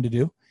you're going to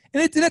do.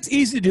 And that's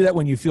easy to do that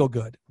when you feel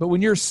good. But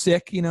when you're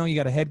sick, you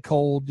got a head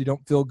cold, you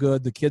don't feel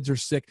good, the kids are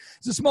sick.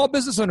 As a small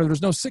business owner, there's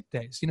no sick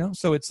days,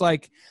 So it's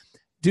like,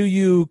 do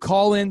you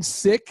call in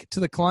sick to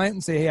the client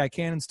and say, hey, I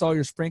can't install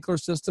your sprinkler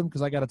system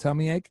because I got a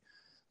tummy ache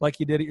like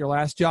you did at your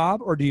last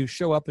job? Or do you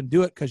show up and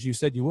do it because you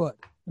said you would?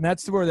 And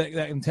that's where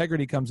that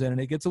integrity comes in.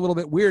 And it gets a little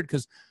bit weird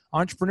because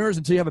entrepreneurs,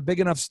 until you have a big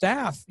enough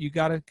staff, you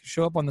got to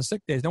show up on the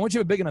sick days. Now, once you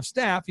have a big enough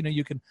staff,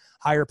 you can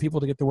hire people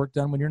to get the work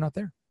done when you're not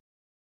there.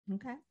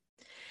 Okay.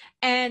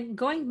 And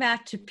going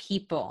back to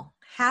people,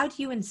 how do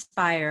you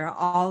inspire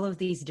all of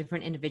these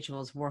different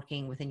individuals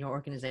working within your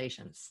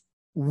organizations?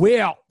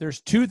 Well,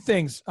 there's 2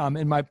 things.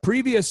 In my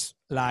previous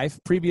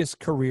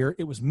career,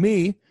 it was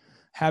me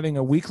having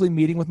a weekly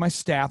meeting with my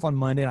staff on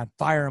Monday, and I'd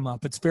fire them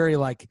up. It's very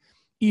like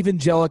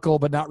evangelical,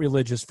 but not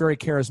religious, very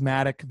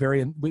charismatic,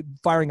 very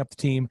firing up the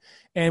team.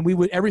 And we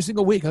would every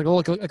single week, like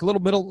a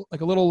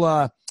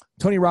little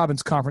Tony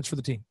Robbins conference for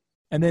the team.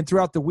 And then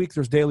throughout the week,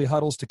 there's daily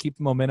huddles to keep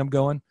the momentum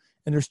going.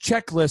 And there's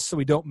checklists so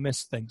we don't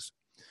miss things.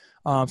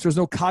 So there's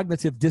no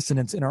cognitive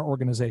dissonance in our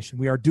organization.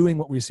 We are doing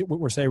what we're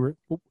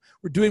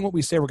doing what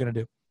we say we're going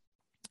to do.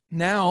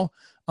 Now,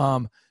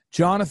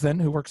 Jonathan,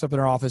 who works up in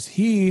our office,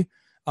 he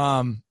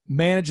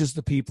manages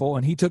the people,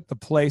 and he took the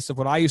place of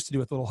what I used to do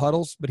with little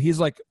huddles, but he's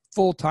like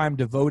full-time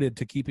devoted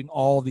to keeping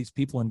all of these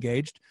people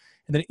engaged.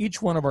 And then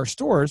each one of our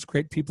stores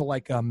create people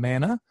like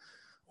Manna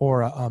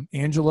or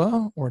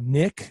Angela or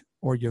Nick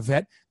or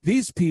Yvette.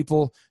 These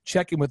people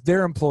check in with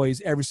their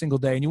employees every single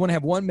day, and you want to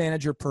have one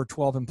manager per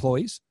 12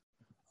 employees.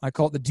 I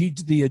call it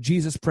the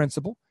Jesus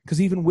principle, because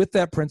even with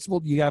that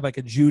principle, you have like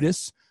a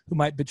Judas who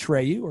might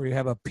betray you, or you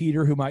have a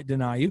Peter who might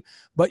deny you,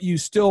 but you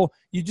just don't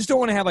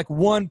want to have like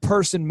one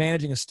person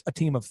managing a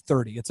team of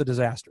 30. It's a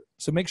disaster.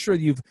 So make sure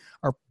you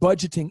are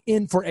budgeting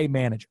in for a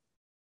manager.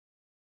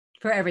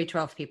 For every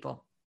 12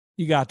 people.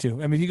 You got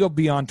to. I mean, if you go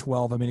beyond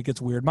 12, I mean, it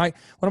gets weird. One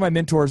of my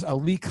mentors,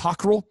 Lee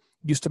Cockrell,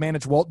 used to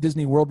manage Walt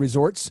Disney World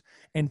Resorts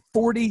and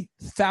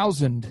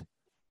 40,000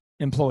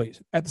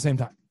 employees at the same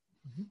time.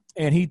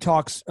 And he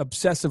talks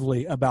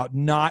obsessively about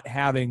not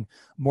having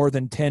more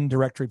than 10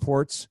 direct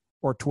reports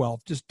or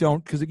 12. Just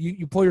don't, because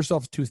you pull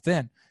yourself too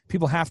thin.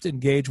 People have to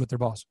engage with their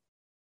boss.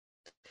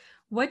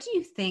 What do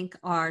you think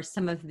are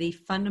some of the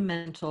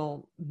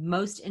fundamental,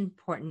 most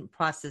important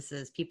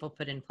processes people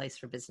put in place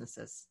for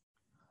businesses?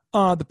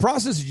 The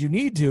processes you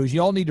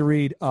all need to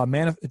read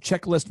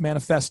Checklist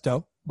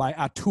Manifesto by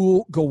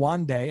Atul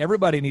Gawande.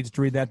 Everybody needs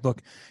to read that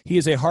book. He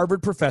is a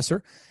Harvard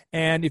professor.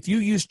 And if you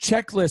use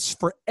checklists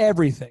for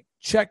everything,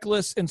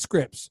 checklists and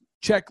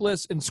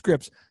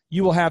scripts,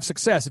 you will have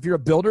success. If you're a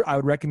builder, I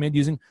would recommend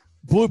using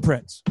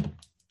blueprints.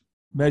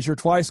 Measure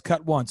twice,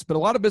 cut once. But a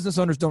lot of business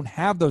owners don't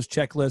have those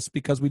checklists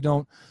because we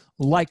don't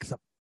like them.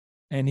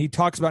 And he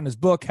talks about in his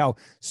book how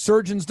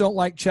surgeons don't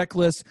like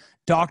checklists,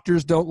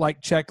 doctors don't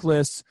like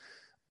checklists,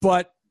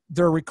 but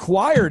they're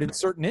required in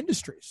certain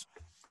industries.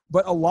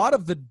 But a lot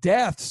of the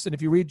deaths, and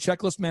if you read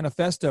Checklist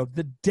Manifesto,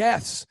 the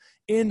deaths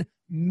in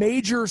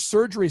major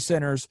surgery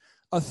centers,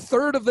 a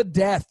third of the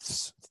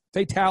deaths,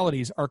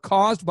 fatalities, are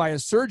caused by a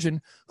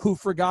surgeon who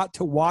forgot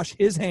to wash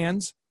his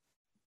hands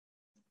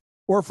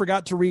or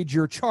forgot to read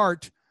your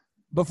chart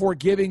before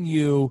giving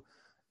you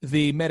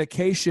the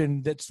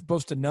medication that's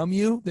supposed to numb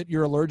you, that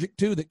you're allergic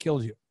to, that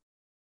kills you.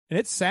 And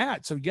it's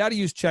sad. So you got to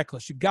use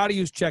checklists. You got to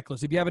use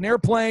checklists. If you have an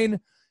airplane,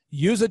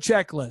 use a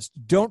checklist.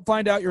 Don't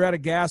find out you're out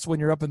of gas when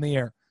you're up in the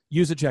air.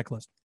 Use a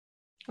checklist.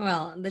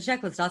 Well, the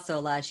checklist also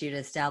allows you to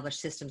establish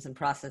systems and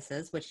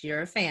processes, which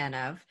you're a fan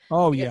of.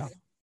 Oh, yeah.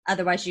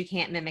 Otherwise, you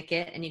can't mimic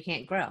it and you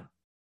can't grow.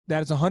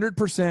 That is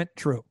 100%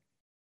 true.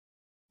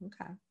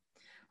 Okay.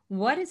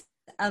 What is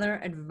other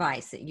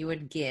advice that you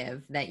would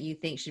give that you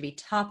think should be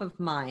top of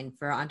mind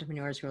for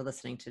entrepreneurs who are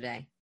listening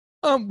today?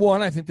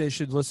 One, I think they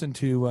should listen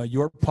to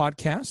your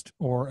podcast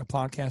or a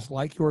podcast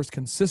like yours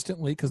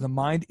consistently, because the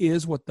mind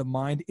is what the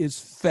mind is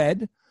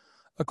fed,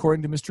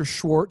 according to Mr.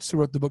 Schwartz, who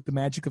wrote the book, The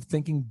Magic of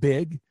Thinking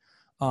Big.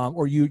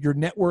 Your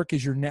network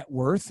is your net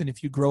worth. And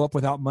if you grow up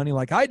without money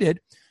like I did,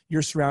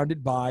 you're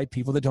surrounded by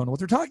people that don't know what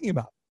they're talking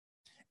about.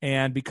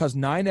 And because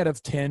 9 out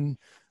of 10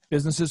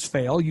 businesses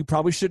fail, you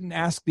probably shouldn't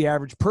ask the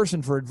average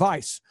person for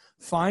advice.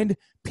 Find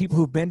people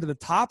who've been to the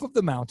top of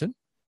the mountain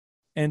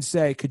and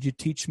say, could you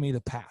teach me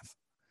the path?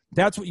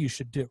 That's what you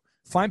should do.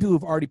 Find people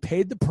who've already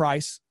paid the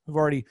price, who've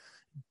already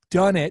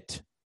done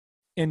it,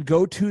 and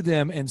go to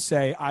them and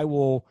say, I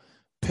will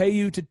pay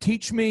you to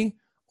teach me,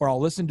 or I'll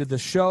listen to the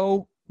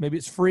show. Maybe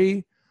it's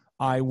free.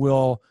 I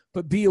will,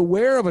 but be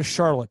aware of a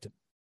charlatan.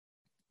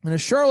 And a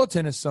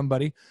charlatan is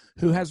somebody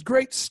who has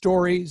great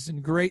stories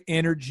and great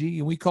energy,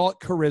 and we call it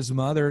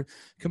charisma. They're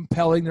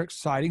compelling, they're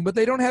exciting, but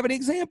they don't have any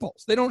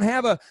examples. They don't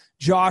have a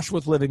Josh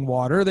with Living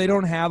Water. They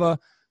don't have a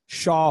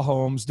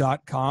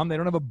shawhomes.com. They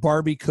don't have a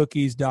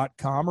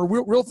barbiecookies.com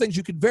or real things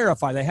you could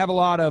verify. They have a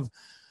lot of,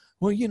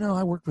 well,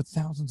 I worked with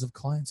thousands of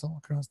clients all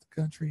across the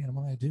country, and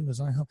what I do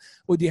is I help.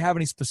 Well, do you have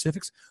any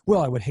specifics?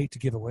 Well, I would hate to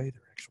give away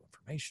their actual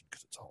information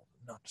because it's all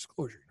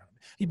non-disclosure.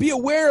 You be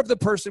aware of the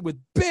person with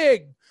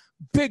big,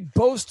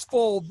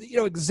 boastful,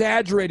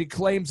 exaggerated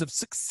claims of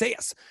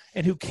success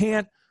and who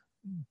can't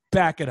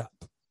back it up,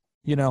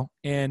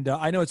 And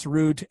I know it's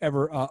rude to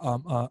ever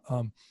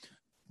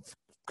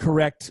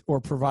correct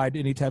or provide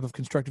any type of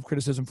constructive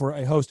criticism for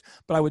a host,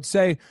 but I would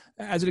say,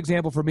 as an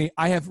example for me,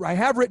 I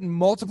have written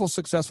multiple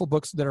successful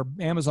books that are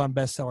Amazon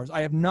bestsellers.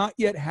 I have not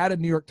yet had a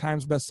New York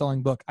Times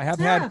bestselling book. I have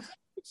had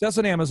success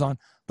on Amazon,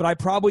 but I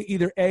probably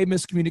either A,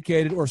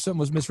 miscommunicated, or something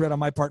was misread on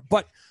my part.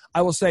 But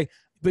I will say,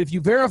 but if you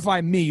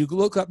verify me, you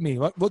look up me.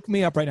 Look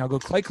me up right now. Go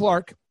Clay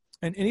Clark.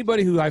 And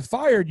anybody who I've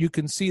fired, you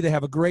can see they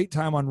have a great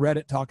time on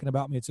Reddit talking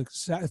about me. It's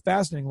a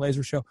fascinating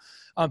laser show.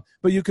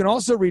 But you can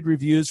also read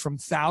reviews from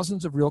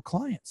thousands of real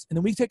clients. And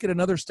then we take it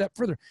another step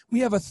further.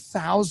 We have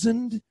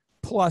 1,000+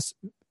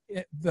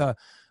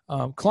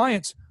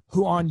 clients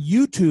who on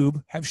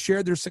YouTube have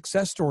shared their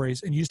success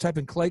stories, and you just type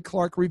in Clay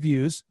Clark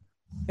reviews,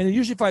 and you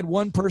usually find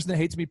one person that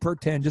hates me per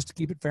 10 just to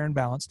keep it fair and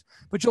balanced.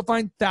 But you'll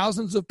find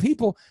thousands of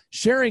people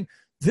sharing,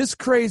 this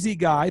crazy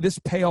guy, this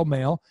pale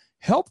male,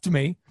 helped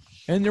me,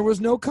 and there was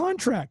no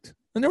contract,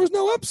 and there was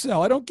no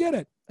upsell. I don't get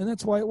it, and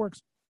that's why it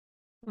works.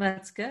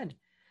 That's good.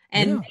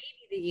 And maybe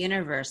the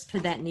universe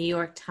put that New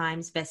York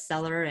Times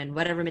bestseller and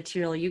whatever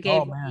material you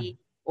gave me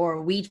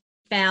or we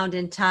found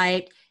and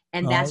typed,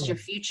 and that's your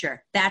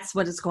future. That's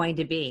what it's going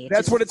to be.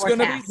 That's what it's going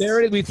to be.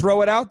 There it is. We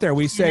throw it out there.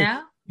 We say,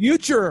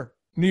 future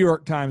New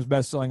York Times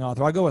bestselling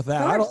author. I'll go with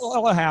that. I don't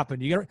know what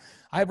happened.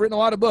 I've written a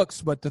lot of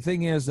books, but the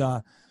thing is,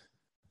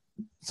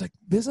 it's like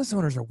business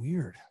owners are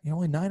weird.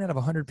 Only 9 out of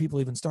 100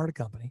 people even start a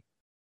company,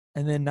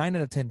 and then 9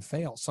 out of 10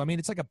 fail. So, I mean,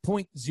 it's like a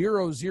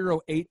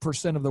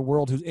 0.008% of the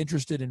world who's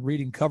interested in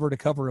reading cover to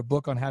cover a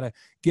book on how to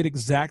get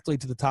exactly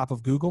to the top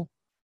of Google,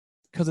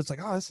 because it's like,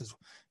 oh, this is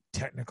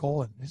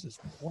technical and this is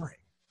boring.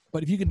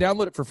 But if you can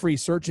download it for free,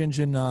 Search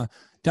Engine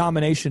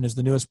Domination is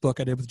the newest book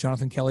I did with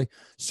Jonathan Kelly.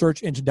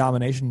 Search Engine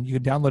Domination. You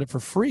can download it for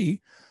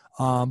free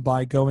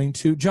by going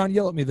to, John,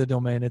 yell at me the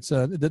domain. It's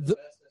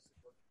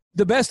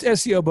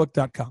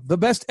thebestseobook.com.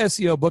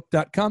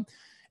 Thebestseobook.com.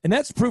 And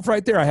that's proof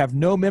right there. I have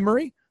no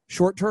memory,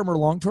 short-term or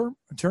long-term,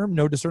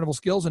 no discernible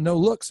skills, and no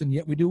looks, and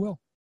yet we do well.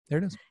 There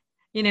it is.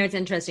 It's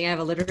interesting. I have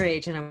a literary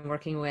agent I'm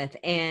working with,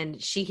 and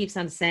she keeps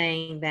on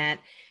saying that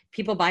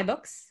people buy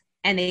books,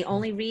 and they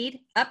only read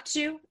up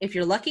to, if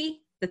you're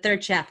lucky, the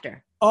 3rd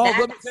chapter. Oh,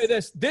 let me say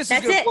this. This is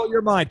going to blow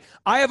your mind.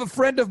 I have a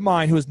friend of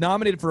mine who was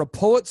nominated for a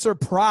Pulitzer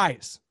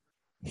Prize.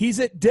 He's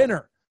at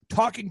dinner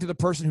talking to the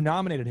person who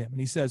nominated him, and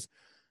he says,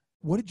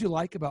 what did you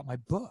like about my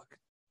book?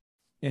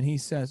 And he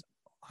says,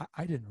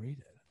 I didn't read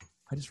it.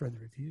 I just read the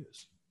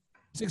reviews.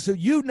 He's like, so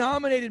you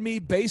nominated me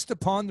based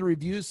upon the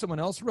reviews someone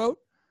else wrote?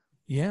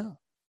 Yeah.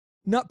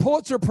 Not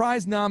Pulitzer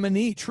Prize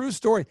nominee. True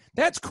story.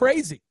 That's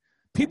crazy.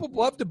 People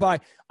love to buy.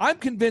 I'm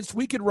convinced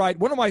we could write.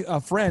 One of my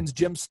friends,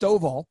 Jim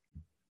Stovall,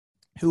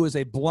 who is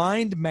a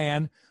blind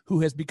man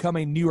who has become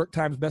a New York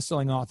Times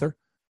bestselling author,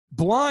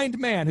 blind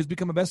man who's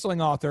become a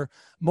bestselling author,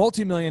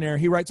 multimillionaire.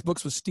 He writes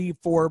books with Steve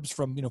Forbes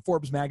from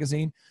Forbes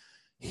magazine.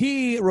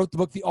 He wrote the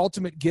book, The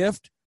Ultimate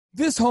Gift.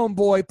 This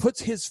homeboy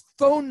puts his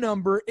phone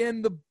number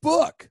in the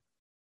book.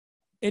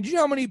 And do you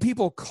know how many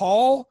people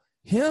call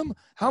him?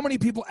 How many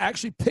people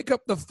actually pick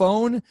up the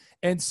phone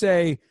and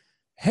say,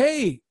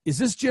 hey, is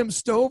this Jim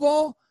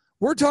Stovall?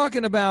 We're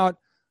talking about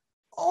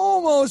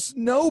almost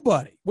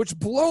nobody, which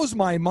blows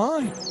my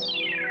mind.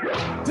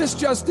 This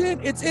just in,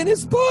 it's in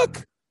his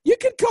book. You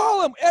can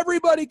call him.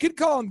 Everybody can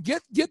call him.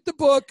 Get the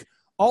book,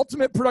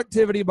 Ultimate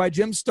Productivity by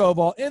Jim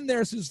Stovall. In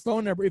there's his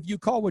phone number. If you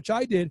call, which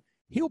I did,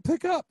 he'll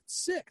pick up.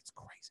 It's sick. It's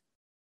crazy.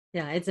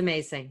 Yeah, it's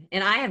amazing.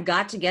 And I have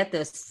got to get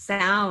those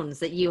sounds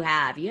that you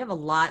have. You have a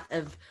lot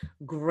of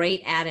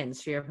great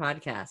add-ins for your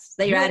podcast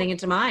that you're adding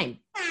into mine.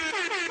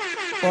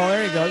 Well,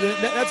 there you go.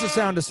 That's a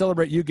sound to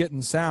celebrate you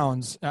getting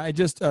sounds. I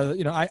just,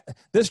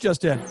 this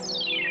just in.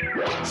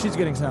 She's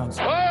getting sounds.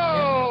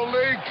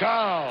 Holy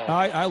cow!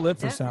 I live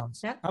for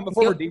sounds. Yep. I'm a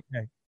former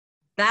DJ.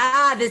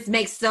 This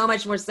makes so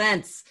much more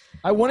sense.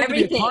 I wanted to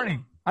be a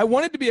carny. I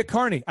wanted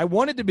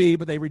to be,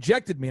 but they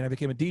rejected me, and I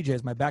became a DJ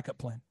as my backup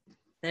plan.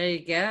 There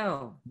you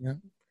go. Yeah.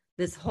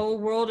 This whole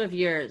world of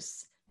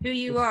yours, who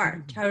you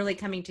are, totally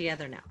coming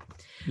together now.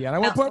 Yeah, and I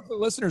want to point out to the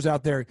listeners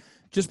out there,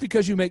 just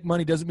because you make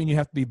money doesn't mean you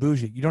have to be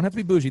bougie. You don't have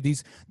to be bougie.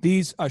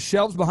 These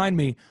shelves behind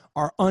me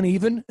are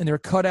uneven, and they're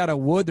cut out of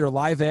wood. They're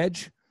live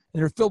edge,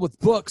 and they're filled with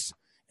books.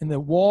 And the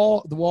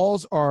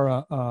walls are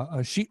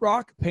a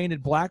sheetrock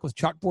painted black with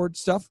chalkboard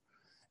stuff.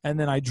 And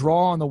then I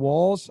draw on the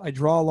walls. I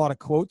draw a lot of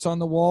quotes on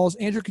the walls.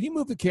 Andrew, can you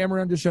move the camera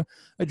around to show?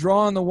 I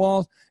draw on the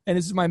walls, and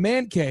this is my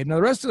man cave. Now,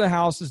 the rest of the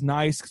house is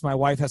nice because my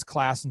wife has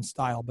class and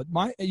style. But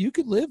you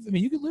could live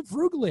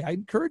frugally. I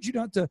encourage you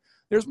not to.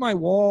 There's my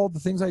wall, the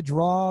things I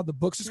draw, the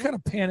books. Just kind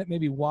of pan it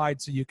maybe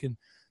wide so you can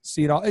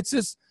see it all. It's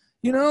just,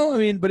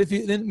 but if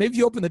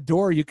you open the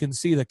door, you can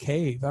see the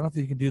cave. I don't know if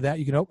you can do that.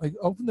 You can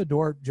open the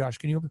door, Josh.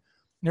 Can you open?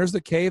 There's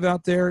the cave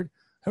out there.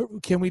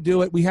 Can we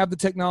do it? We have the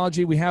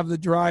technology. We have the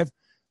drive.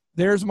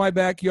 There's my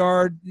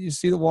backyard. You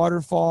see the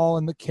waterfall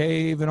and the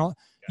cave and all.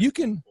 You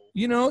can,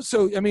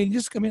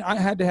 I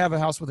had to have a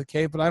house with a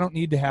cave, but I don't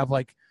need to have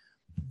like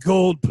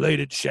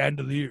gold-plated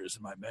chandeliers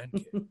in my man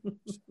cave.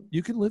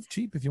 You can live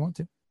cheap if you want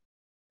to.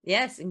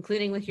 Yes,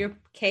 including with your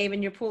cave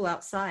and your pool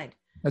outside.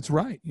 That's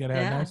right. You got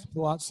to have a nice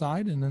pool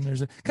outside, and then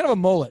there's a kind of a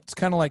mullet. It's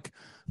kind of like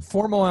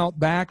formal out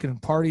back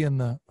and party in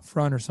the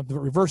front or something,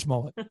 but reverse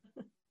mullet.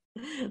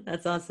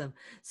 That's awesome.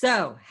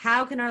 So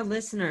how can our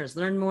listeners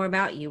learn more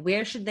about you?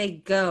 Where should they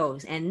go?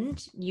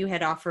 And you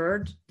had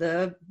offered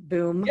the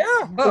Boom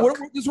book.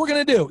 This is what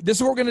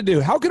we're going to do.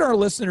 How can our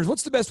listeners,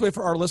 what's the best way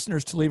for our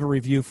listeners to leave a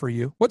review for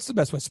you? What's the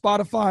best way?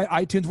 Spotify,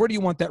 iTunes, where do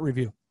you want that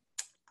review?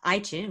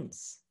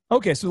 iTunes.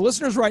 Okay, so the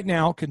listeners right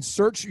now can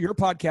search your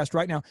podcast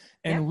right now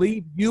and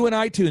leave you an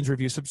iTunes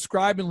review.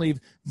 Subscribe and leave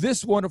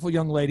this wonderful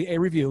young lady a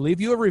review.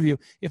 Leave you a review.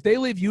 If they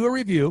leave you a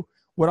review,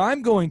 what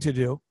I'm going to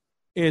do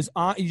is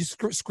on. You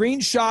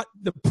screenshot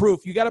the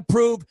proof. You got to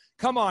prove.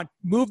 Come on,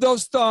 move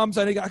those thumbs.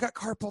 I got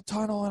carpal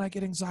tunnel and I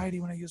get anxiety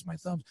when I use my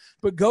thumbs.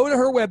 But go to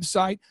her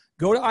website,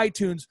 go to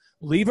iTunes,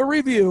 leave a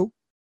review,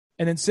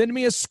 and then send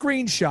me a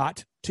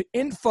screenshot to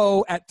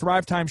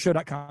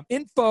info@thrivetimeshow.com.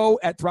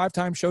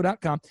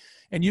 Info@thrivetimeshow.com,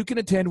 and you can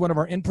attend one of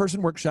our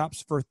in-person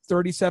workshops for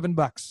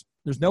 $37.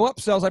 There's no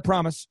upsells, I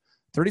promise.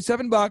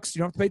 $37. You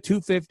don't have to pay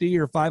 $250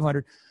 or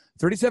 $500.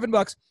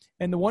 $37.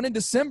 And the one in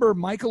December,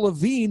 Michael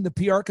Levine, the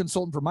PR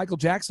consultant for Michael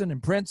Jackson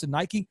and Prince and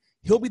Nike,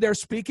 he'll be there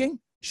speaking,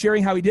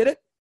 sharing how he did it.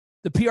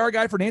 The PR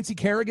guy for Nancy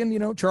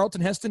Kerrigan,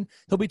 Charlton Heston,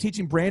 he'll be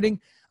teaching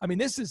branding. I mean,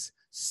 this is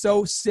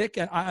so sick,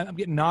 and I'm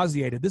getting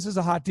nauseated. This is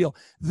a hot deal.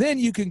 Then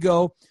you can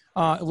go,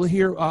 we'll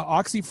hear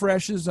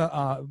OxyFresh is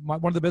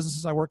one of the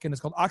businesses I work in is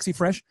called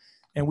OxyFresh,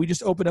 and we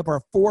just opened up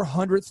our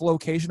 400th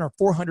location, our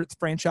 400th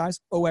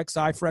franchise,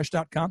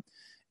 oxifresh.com.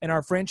 And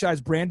our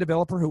franchise brand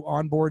developer who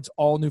onboards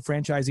all new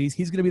franchisees,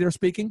 he's going to be there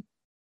speaking.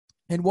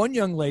 And one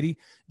young lady,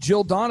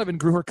 Jill Donovan,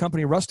 grew her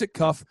company Rustic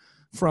Cuff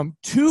from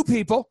 2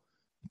 people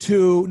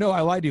to, no,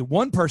 I lied to you,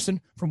 1 person,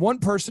 from 1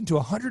 person to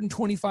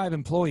 125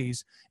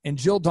 employees. And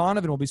Jill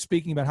Donovan will be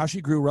speaking about how she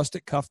grew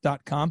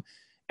rusticcuff.com.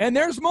 And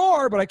there's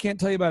more, but I can't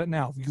tell you about it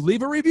now. You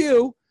leave a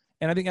review,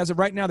 and I think as of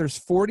right now, there's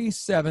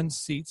 47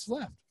 seats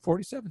left.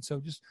 47.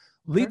 So just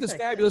leave this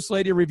fabulous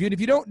lady a review. And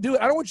if you don't do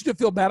it, I don't want you to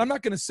feel bad. I'm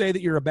not going to say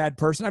that you're a bad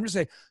person. I'm just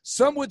saying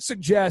some would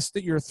suggest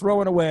that you're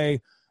throwing away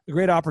a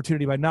great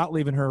opportunity by not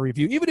leaving her a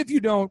review. Even if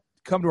you don't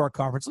come to our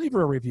conference, leave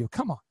her a review.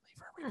 Come on, leave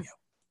her a review.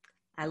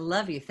 I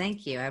love you.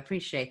 Thank you. I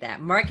appreciate that.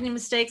 Marketing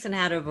mistakes and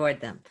how to avoid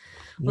them.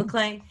 Well,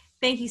 Clay,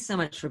 thank you so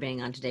much for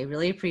being on today.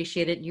 Really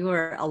appreciate it. You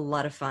are a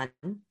lot of fun.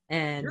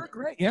 And you're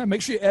great. Yeah,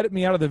 make sure you edit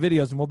me out of the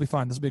videos and we'll be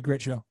fine. This will be a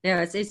great show.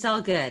 Yeah, it's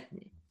all good.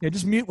 Yeah,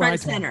 just mute when Front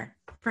I talk. center.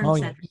 Front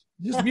center.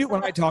 Yeah. Just mute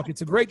when I talk.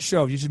 It's a great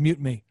show. You just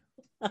mute me.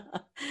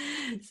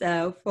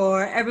 So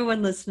for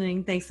everyone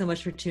listening, thanks so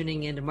much for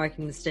tuning in to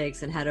Marketing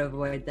Mistakes and How to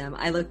Avoid Them.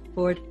 I look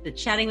forward to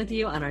chatting with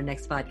you on our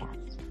next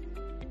podcast.